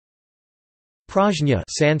Prajñā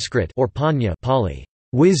Sanskrit or Paññā Pali,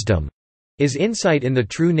 wisdom, is insight in the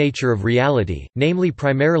true nature of reality, namely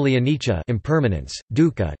primarily anicca impermanence,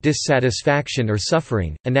 dukkha dissatisfaction or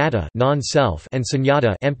suffering, anatta non-self, and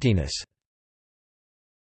sunyata emptiness.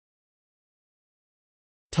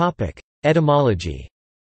 Topic: Etymology.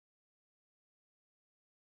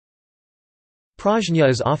 Prajñā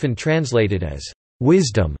is often translated as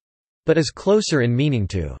wisdom, but is closer in meaning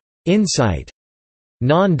to insight,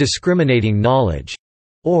 non-discriminating knowledge,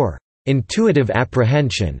 or intuitive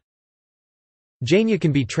apprehension. Jñā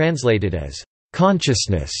can be translated as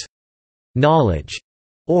consciousness, knowledge,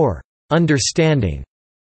 or understanding.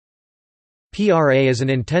 Pra is an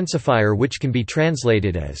intensifier which can be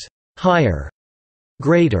translated as higher,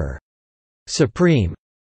 greater, supreme,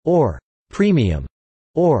 or premium,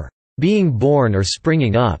 or being born or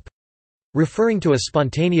springing up, referring to a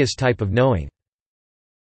spontaneous type of knowing.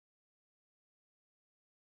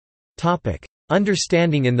 Topic: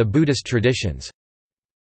 Understanding in the Buddhist traditions.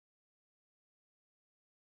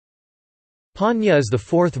 Paññā is the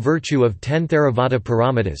fourth virtue of 10 Theravada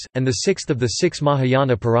paramitas, and the sixth of the 6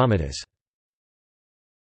 Mahayana paramitas.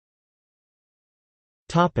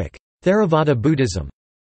 Theravada Buddhism.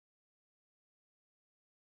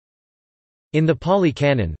 In the Pali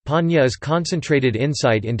Canon, Paññā is concentrated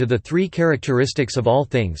insight into the three characteristics of all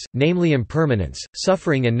things, namely impermanence,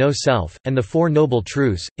 suffering and no self, and the Four Noble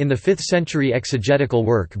Truths. In the 5th century exegetical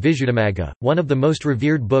work Visuddhimagga, one of the most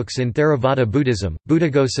revered books in Theravada Buddhism,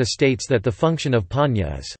 Buddhaghosa states that the function of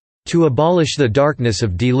Paññā is to abolish the darkness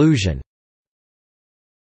of delusion.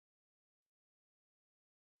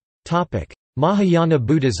 Mahayana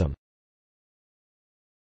Buddhism.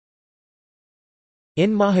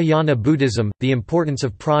 In Mahayana Buddhism, the importance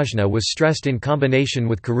of prajna was stressed in combination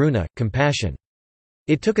with karuna, compassion.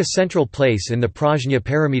 It took a central place in the Prajñā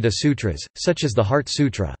Paramita Sutras, such as the Heart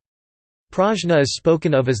Sutra. Prajna is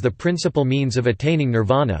spoken of as the principal means of attaining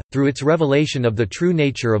nirvana, through its revelation of the true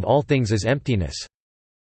nature of all things as emptiness.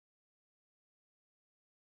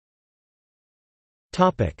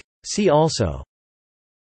 See also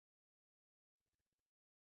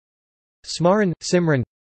Smaran, Simran,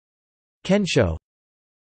 Kensho,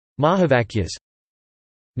 Mahavakyas,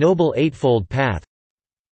 Noble Eightfold Path,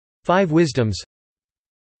 5 Wisdoms,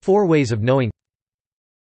 4 Ways of Knowing.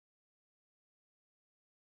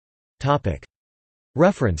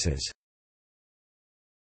 References.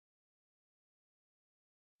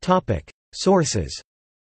 Sources.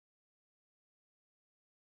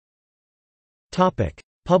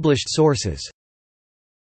 Published sources.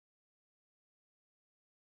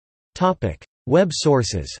 Web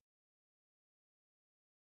sources.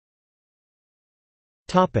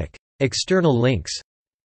 External links.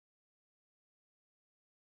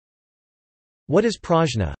 What is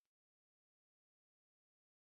prajna?